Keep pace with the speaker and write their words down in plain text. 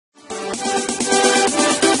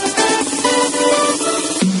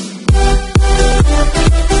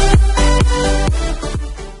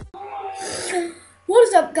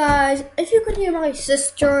can hear my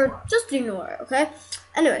sister, just ignore it, okay?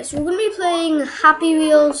 Anyway, so we're going to be playing Happy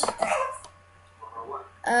Wheels.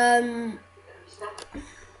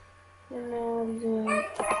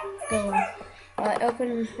 Alright,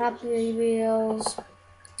 open Happy Wheels.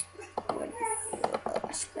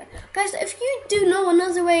 Guys, if you do know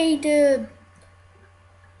another way to...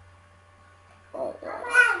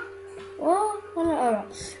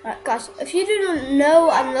 Alright, guys, if you do not know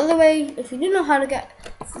another way, if you do know how to get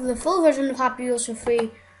the full version of Happy Wheels for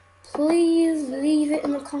free, please leave it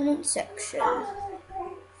in the comment section.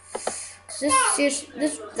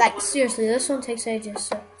 Seriously, this one takes ages.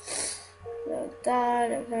 So,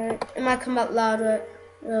 okay. It might come up louder.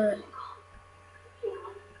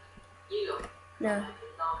 No.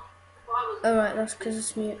 Alright, that's because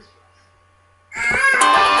it's mute.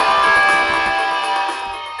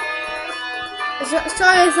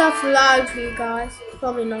 Sorry if that's loud for you guys.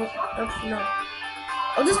 Probably not.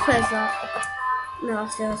 I'll just play that. No,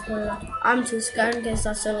 that's probably loud. I'm too scared in case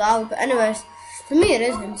that's so loud. But anyways, for me it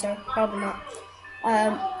isn't, so probably not.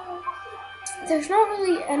 There's not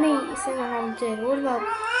really anything I haven't did. What about...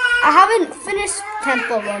 I haven't finished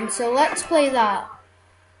Temple Run, so let's play that.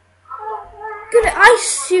 Good, I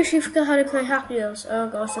seriously forgot how to play Happy Wheels. Oh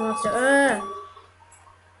gosh, I must have...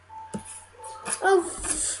 Oh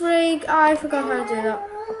frig, I forgot how to do that.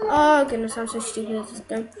 Oh goodness, I'm so stupid at this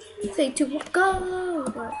game. 3, 2, 1, go!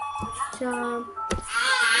 Right. Jump.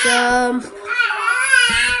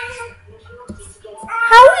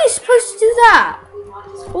 How are you supposed to do that?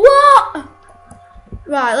 What?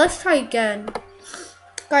 Right, let's try again.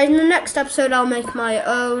 Guys, in the next episode I'll make my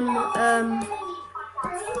own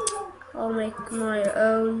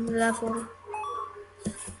level.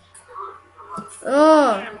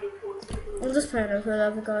 Oh, I'll just play another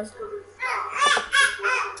level, guys.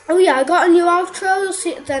 Oh yeah, I got a new outro. You'll see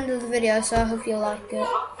it at the end of the video, so I hope you like it.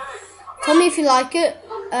 Tell me if you like it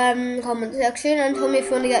in the comment section, and tell me if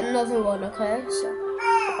you want to get another one, okay? So,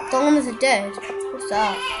 Dawn of the Dead. What's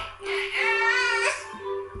that?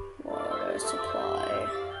 Water supply.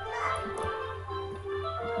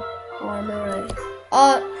 Armory.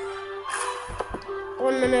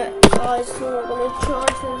 1 minute, guys. So we're gonna charge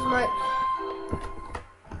this mic.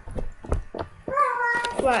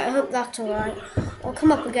 Right, I hope that's alright. I'll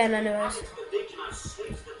come up again anyways.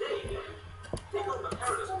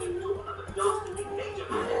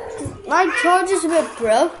 My charger's a bit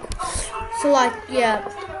broke. So like, yeah.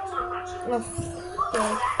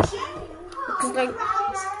 Because like,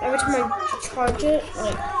 every time I charge it,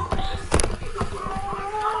 like...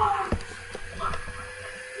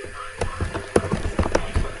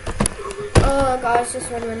 Oh guys,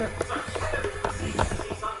 just 1 minute.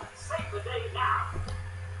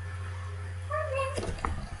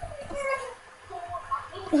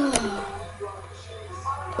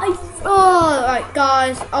 Alright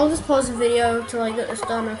guys, I'll just pause the video till I get this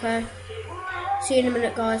done, okay? See you in a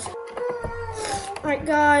minute, guys. Alright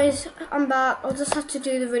guys, I'm back. I'll just have to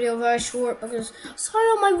do the video very short because sorry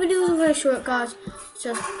all my videos are very short, guys. It's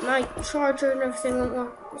just my charger and everything won't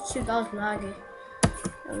work. It's 2000 laggy.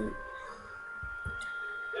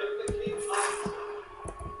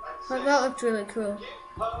 That looked really cool.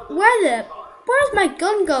 Where's my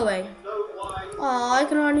gun going? Oh, I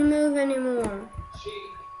can hardly move anymore.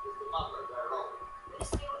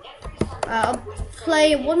 I'll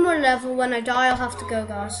play one more level. When I die, I'll have to go,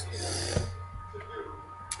 guys.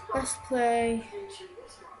 Let's play.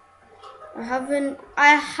 I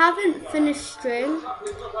haven't finished string.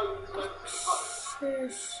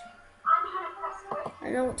 I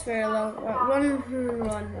know it's very low. Right, run.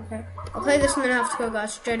 Okay. I'll play this and then I have to go,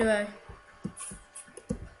 guys, straight away.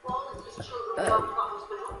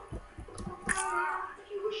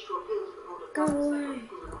 Go away.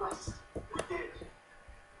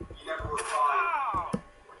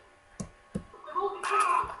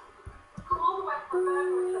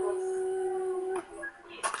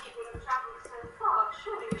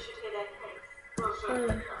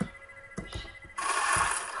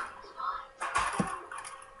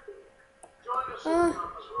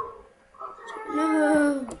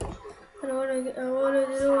 No. I don't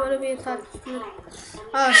want to be attacked. Oh,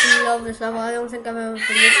 I love this level. I don't think I've ever been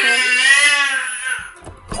this one.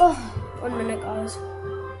 Oh, 1 minute, guys.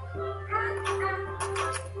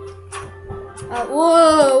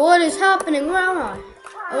 Whoa, what is happening? Where am I?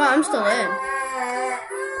 Oh, wow, I'm still in.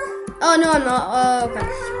 Oh, no, I'm not. Oh, okay.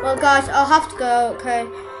 Well, guys, I'll have to go, okay?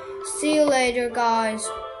 See you later, guys.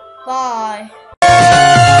 Bye.